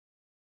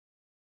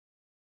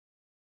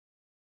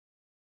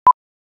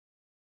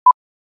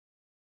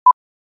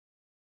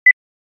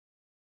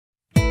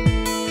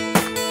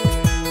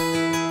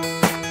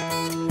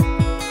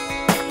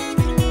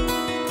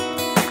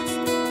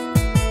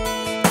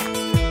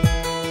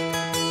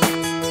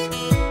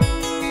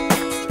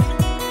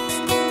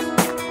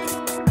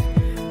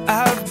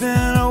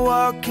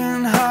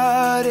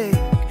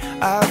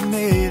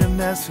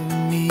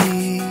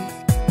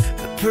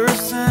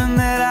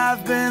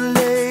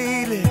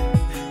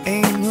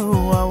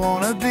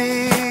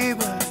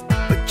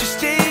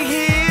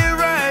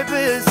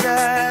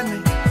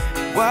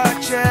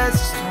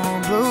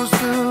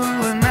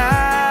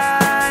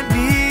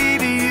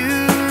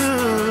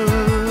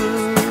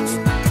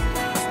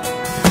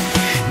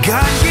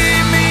God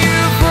gave me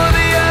you for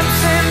the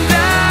ups and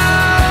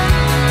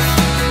downs.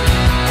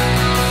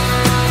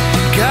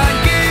 God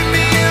gave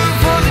me you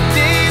for the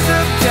days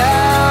of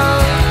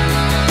doubt.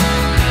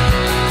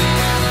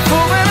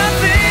 For when I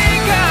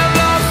think I've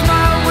lost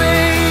my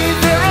way,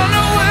 there are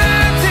no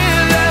words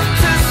here left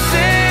to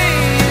say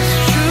it's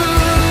true.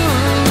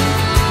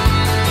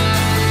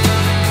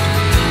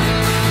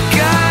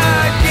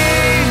 God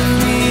gave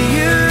me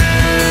you.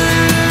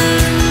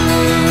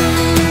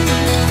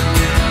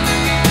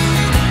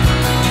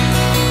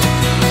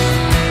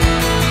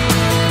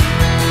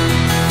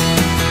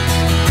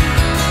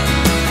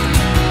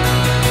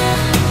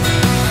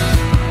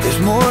 There's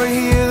more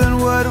here than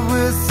what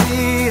we're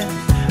seeing,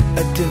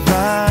 a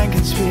divine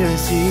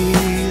conspiracy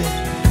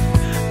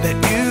that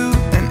you,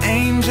 an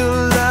angel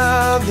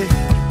lovely,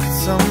 could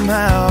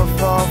somehow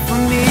fall for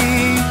me.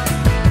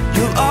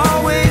 You'll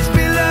always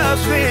be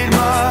love's great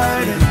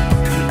martyr,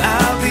 and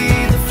I'll be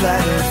the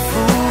flattered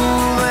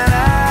fool when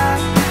I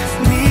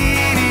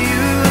need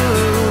you.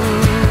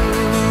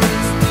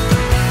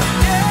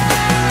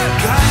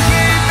 God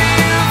gave me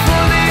you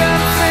for the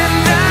ups and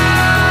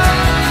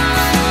downs.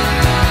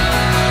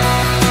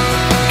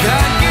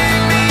 God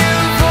gave me you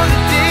for the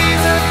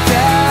days of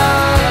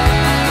doubt.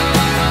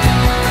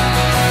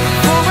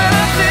 For when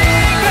I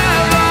think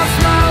I've lost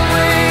my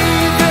way,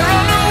 there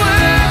are no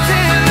words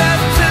here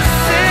left to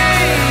say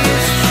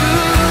it's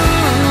true.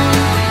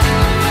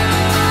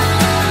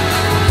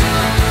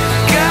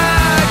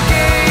 God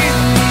gave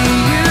me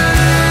you.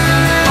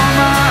 On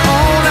my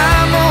own,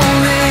 I'm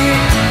only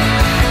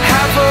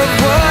half of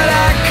what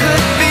I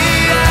could be.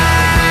 I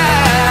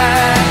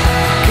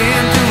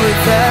can't do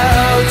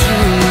without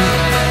you.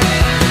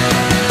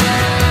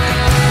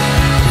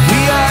 We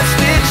are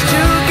stitched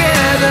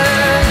together,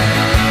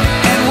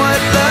 and what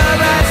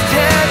love has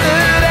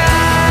tethered, I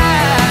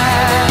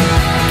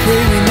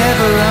pray we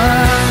never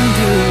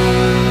undo.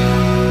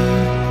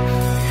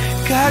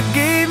 God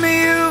gave me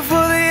you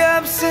for the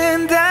ups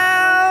and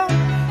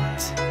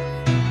downs.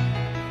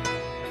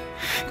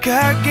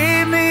 God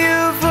gave me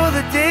you for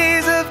the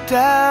days of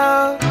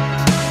doubt.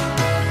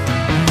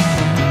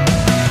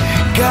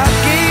 God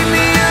gave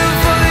me you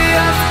for the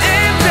ups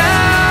and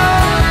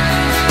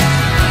downs.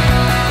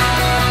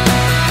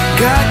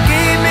 God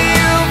gave me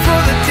you for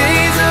the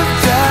days of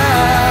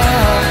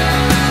doubt.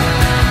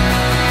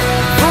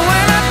 But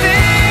when I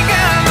think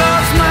I've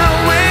lost my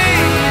way,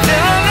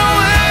 there are no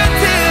words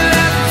here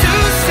left to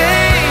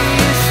say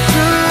it's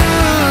true.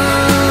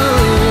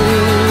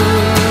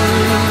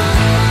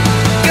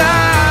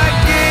 God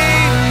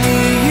gave me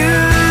you.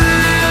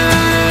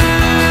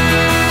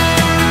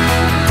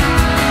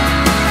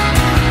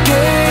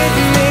 Gave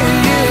me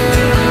you.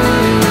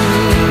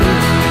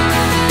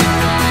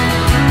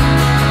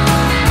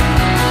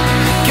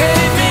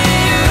 Gave me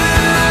you.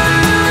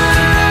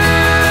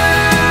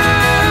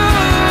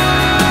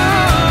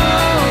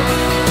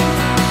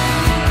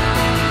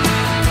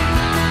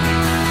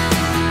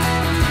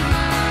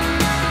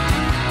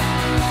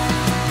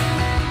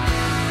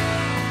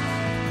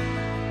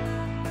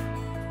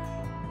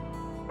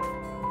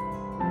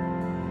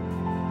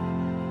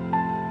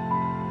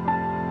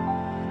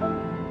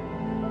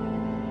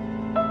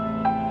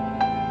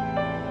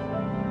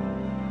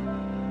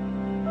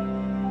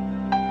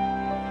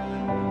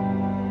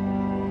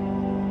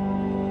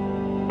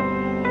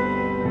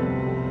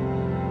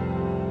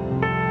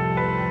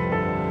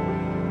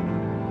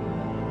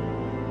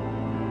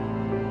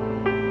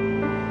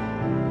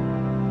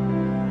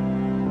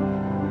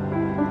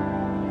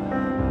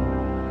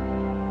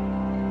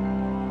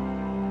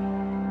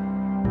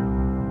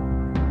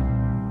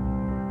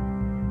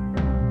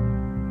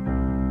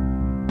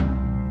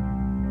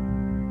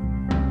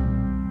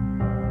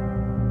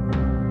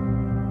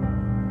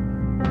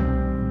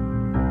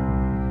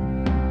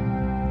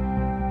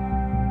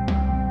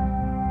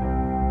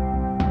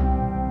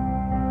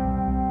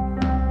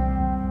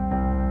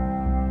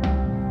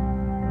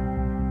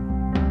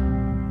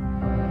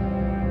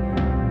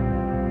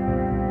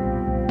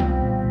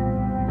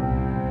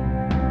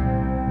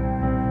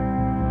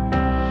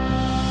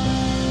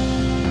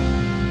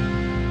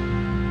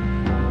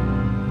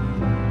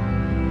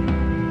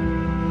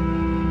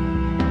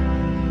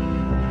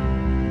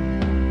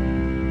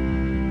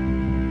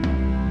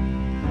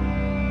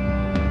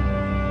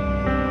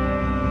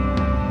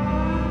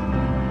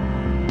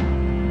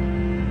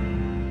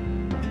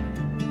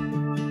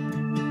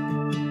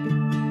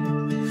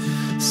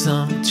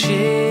 Some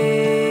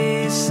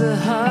chase the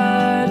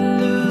heart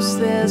and lose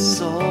their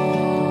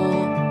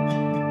soul.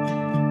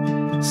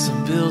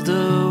 Some build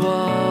a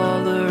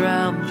wall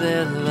around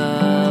their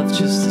love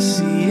just to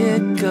see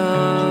it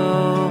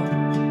go.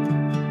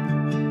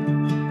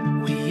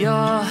 We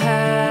all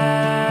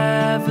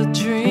have a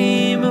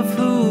dream of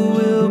who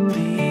we'll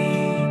be.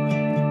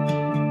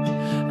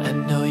 I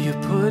know you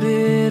put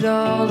it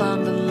all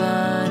on the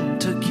line,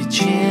 took your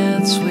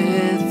chance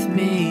with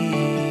me.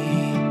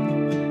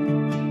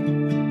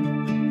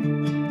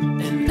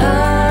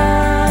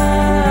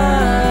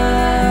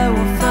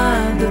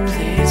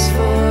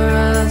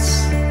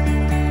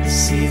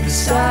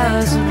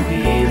 Stars and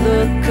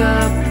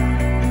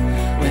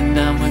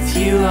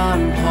you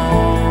I'm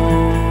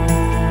home.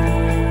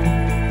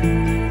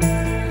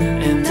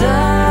 And I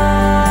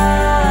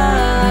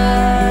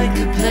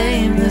could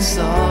blame this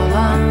all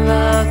on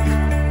luck,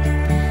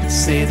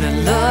 say that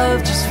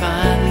love just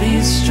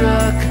finally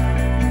struck,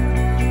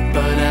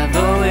 but I've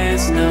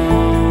always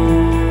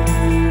known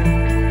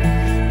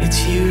it's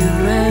you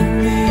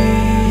and me,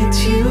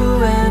 it's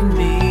you and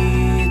me,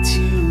 it's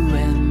you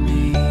and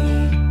me.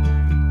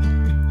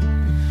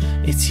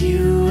 It's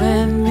you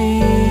and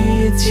me,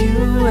 it's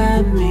you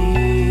and me,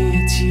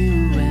 it's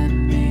you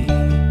and me.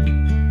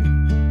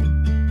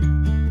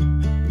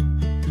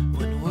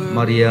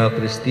 Maria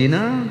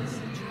Christina,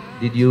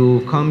 did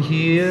you come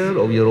here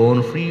of your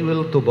own free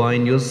will to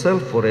bind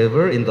yourself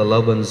forever in the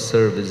love and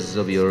service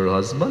of your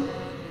husband?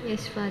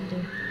 Yes,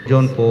 Father.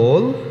 John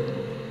Paul,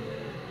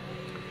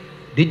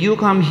 did you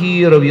come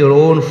here of your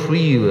own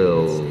free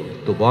will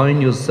to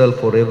bind yourself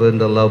forever in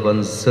the love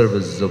and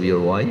service of your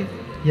wife?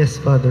 Yes,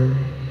 Father.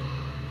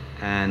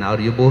 And are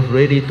you both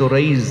ready to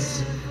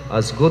raise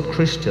as good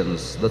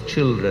Christians the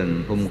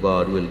children whom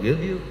God will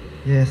give you?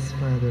 Yes,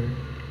 Father.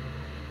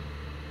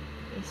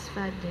 Yes,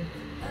 Father.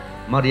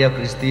 Maria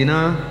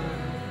Christina,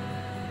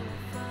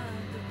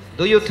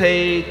 do you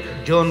take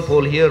John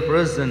Paul here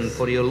present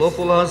for your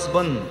lawful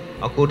husband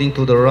according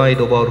to the rite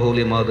of our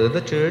Holy Mother,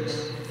 the Church?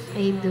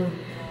 I do.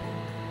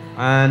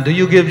 And do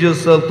you give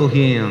yourself to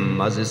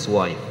him as his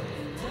wife?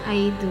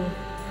 I do.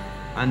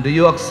 And do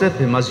you accept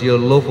him as your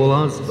lawful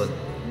husband?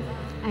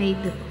 I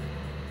do.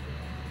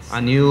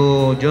 And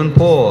you, John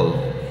Paul,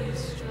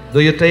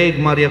 do you take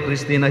Maria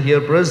Christina here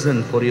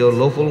present for your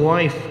lawful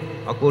wife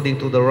according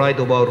to the rite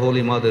of our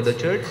Holy Mother, the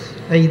Church?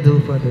 I do,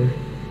 Father.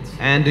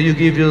 And do you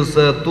give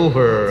yourself to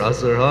her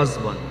as her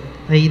husband?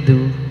 I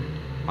do.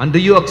 And do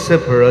you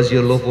accept her as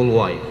your lawful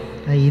wife?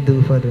 I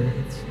do, Father.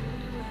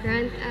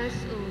 Grant us,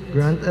 O Lord,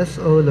 Grant us,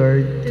 O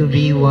Lord, to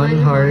be one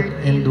heart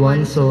and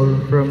one soul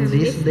from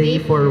this day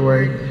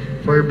forward,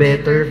 for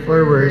better,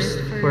 for worse,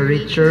 for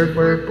richer,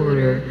 for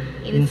poorer,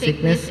 in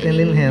sickness and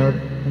in health,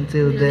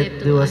 until death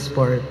do us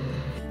part.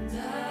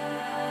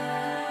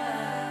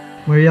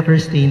 Maria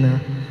Christina,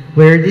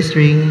 wear this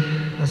ring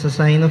as a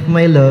sign of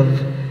my love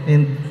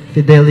and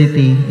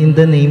fidelity in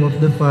the name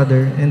of the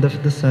Father, and of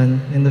the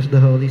Son, and of the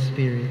Holy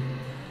Spirit.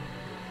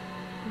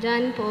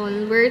 John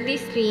Paul, wear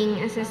this ring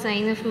as a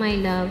sign of my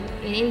love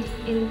and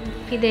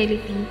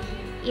fidelity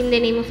in the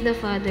name of the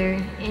Father,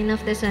 and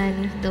of the Son,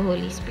 and of the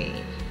Holy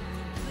Spirit.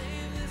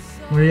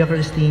 Maria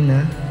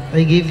Christina,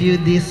 I give you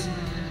this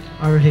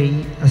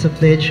arhay as a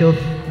pledge of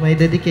my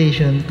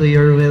dedication to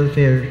your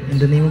welfare in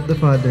the name of the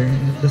Father,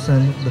 and of the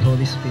Son, and of the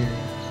Holy Spirit.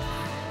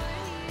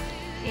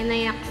 And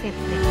I accept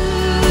it.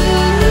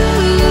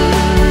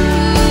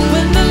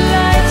 When the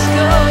lights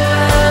go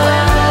out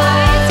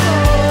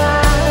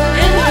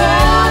and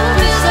hope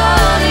is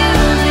all you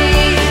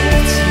need,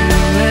 it's you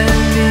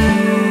and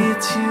me,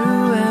 it's you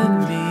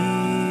and me,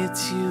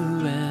 it's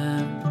you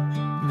and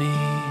me.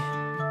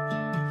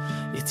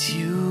 It's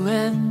you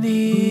and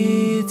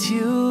me, it's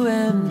you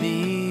and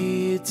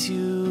me, it's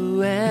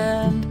you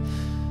and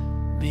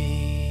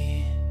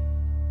me.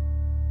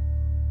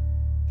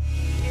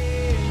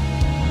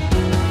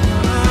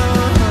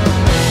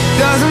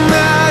 Doesn't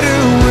matter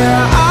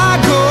where I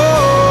go,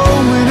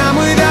 when I'm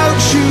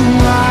without you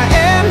I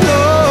am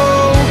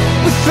low.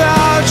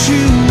 Without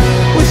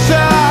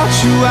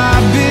you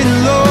I've been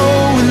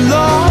low and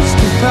lost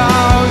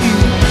without you.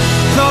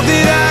 Thought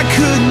that I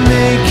could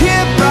make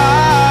it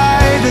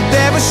right, that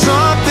there was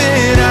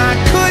something I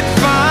could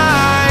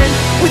find.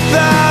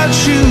 Without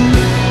you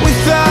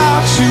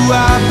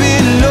I've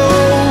been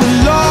low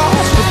and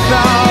lost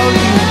without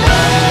you.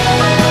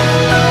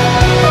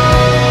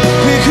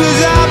 Because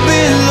I've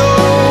been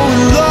low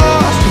and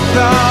lost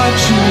without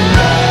you.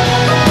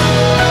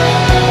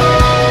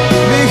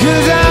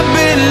 Because I've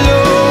been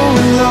low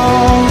and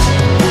lost.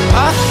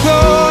 I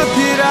thought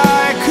that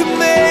I could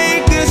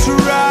make this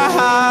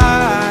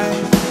right,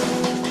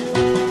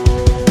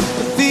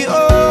 but the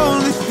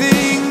only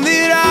thing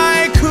that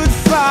I could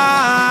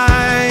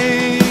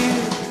find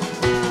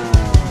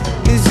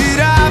is that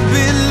I've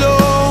been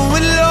low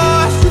and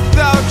lost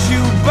without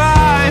you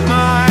by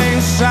my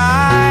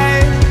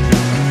side.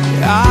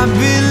 I've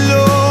been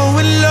low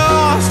and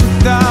lost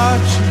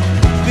without you.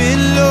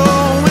 Been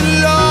low and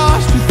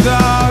lost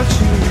without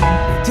you.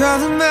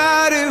 Doesn't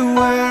matter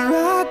where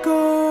I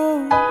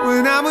go,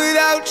 when I'm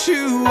without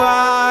you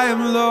I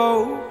am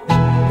low.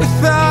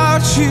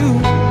 Without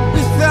you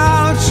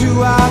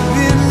I've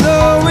been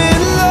low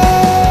and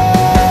low.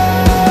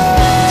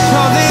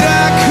 Thought that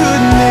I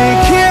could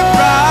make it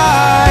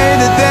right,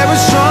 that there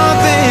was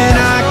something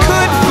I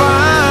could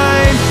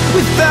find.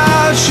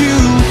 Without you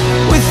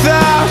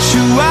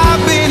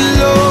I've been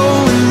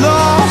low and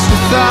lost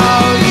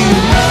without you.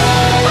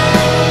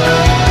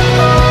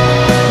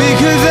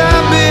 Because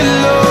I've been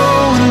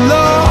low and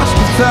lost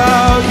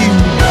without you.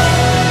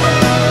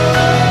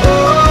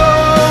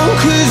 Oh,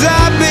 'cause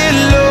I've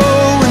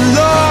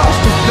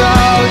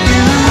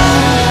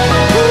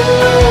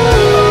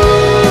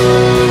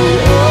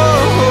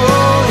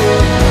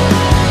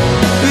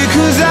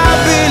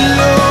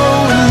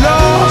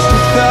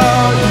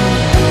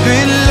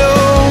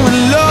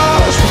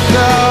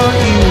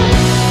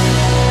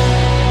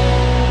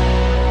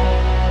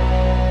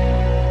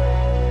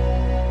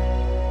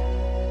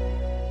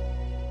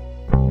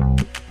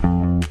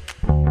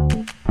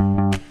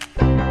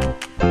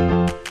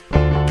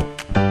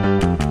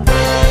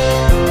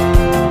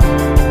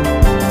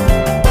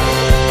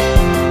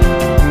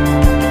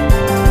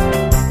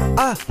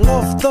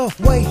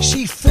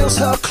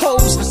her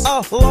clothes.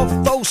 I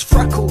love those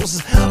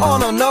freckles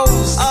on her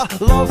nose. I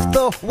love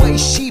the way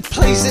she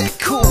plays it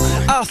cool.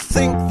 I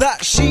think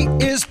that she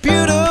is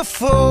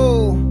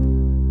beautiful.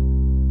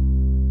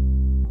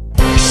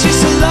 She's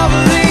so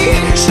lovely,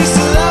 she's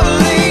so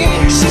lovely,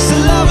 she's so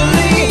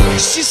lovely,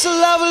 she's so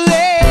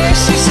lovely,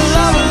 she's so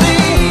lovely,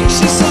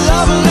 she's so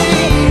lovely,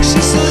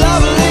 she's so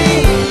lovely.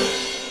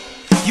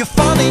 You're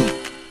funny,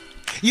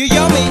 you're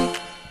yummy,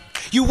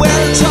 you wear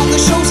a top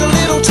that shows a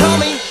little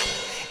tummy.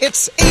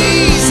 It's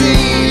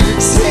easy to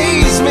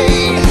tease me,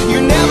 you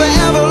never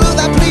ever look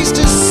that pleased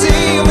to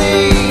see me.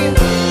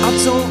 I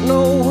don't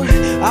know,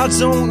 I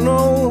don't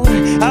know,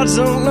 I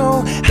don't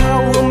know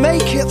how we'll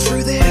make it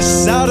through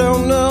this. I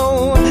don't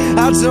know,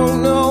 I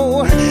don't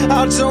know,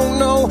 I don't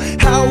know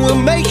how we'll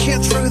make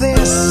it through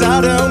this.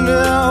 I don't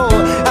know,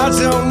 I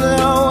don't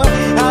know,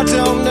 I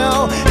don't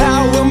know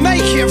how we'll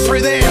make it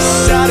through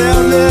this. I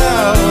don't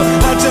know,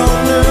 I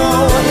don't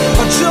know,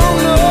 I don't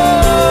know.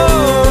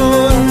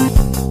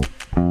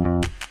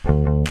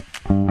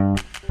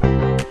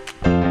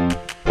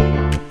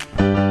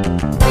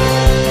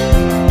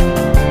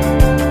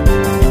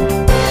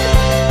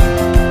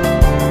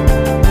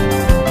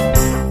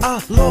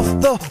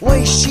 The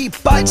way she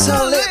bites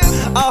her lip,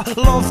 I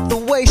love the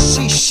way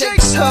she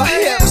shakes her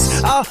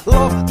hips, I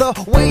love the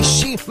way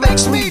she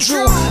makes me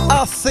drool.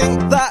 I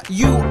think that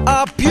you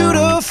are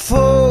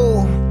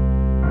beautiful.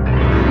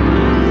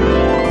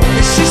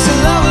 She's so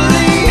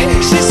lovely,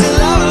 she's so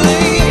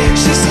lovely,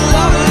 she's so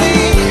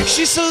lovely,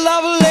 she's so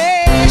lovely,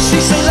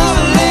 she's so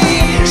lovely,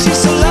 she's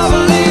so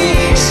lovely,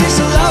 she's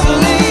so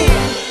lovely.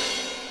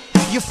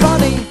 You're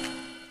funny,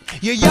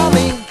 you're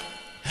yummy,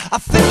 I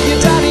think your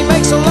daddy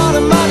makes a lot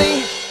of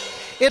money.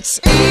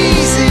 It's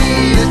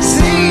easy to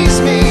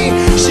tease me,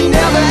 she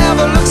never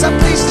ever looks that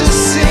pleased to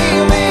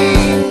see me.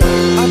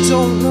 I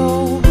don't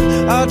know,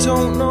 I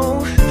don't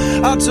know,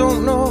 I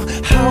don't know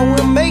how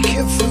we'll make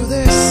it through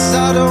this.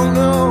 I don't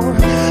know,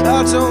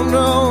 I don't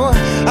know,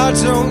 I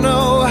don't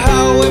know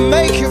how we'll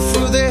make it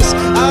through this.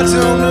 I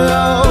don't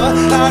know,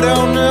 I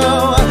don't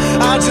know,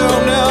 I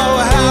don't know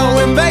how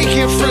we'll make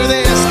it through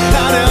this.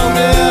 I don't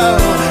know,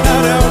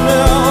 I don't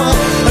know,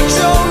 I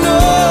don't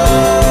know.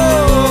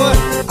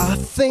 I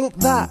think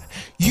that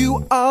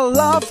you are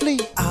lovely,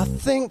 I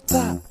think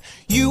that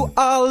you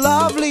are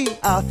lovely,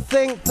 I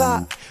think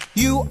that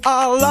you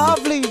are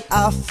lovely,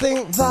 I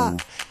think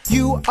that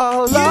you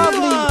are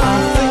lovely,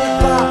 I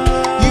think that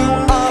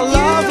you are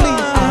lovely,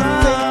 I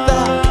think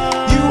that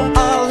you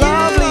are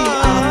lovely,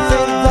 I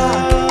think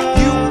that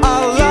you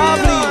are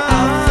lovely,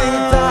 I think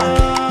that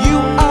you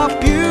are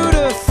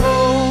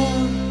beautiful.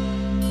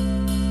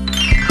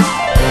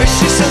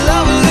 She's so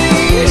lovely,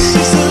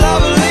 she's so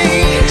lovely,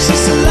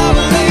 she's so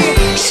lovely,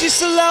 she's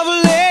so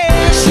lovely,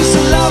 she's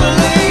so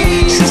lovely,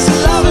 she's so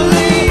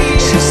lovely,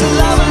 she's so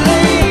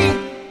lovely.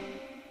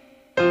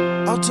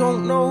 I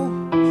don't know,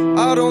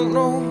 I don't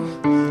know,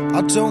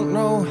 I don't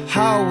know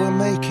how we'll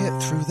make it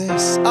through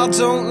this. I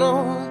don't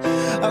know,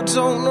 I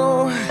don't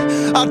know,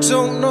 I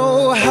don't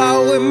know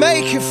how we'll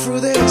make it through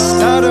this.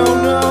 I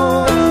don't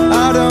know.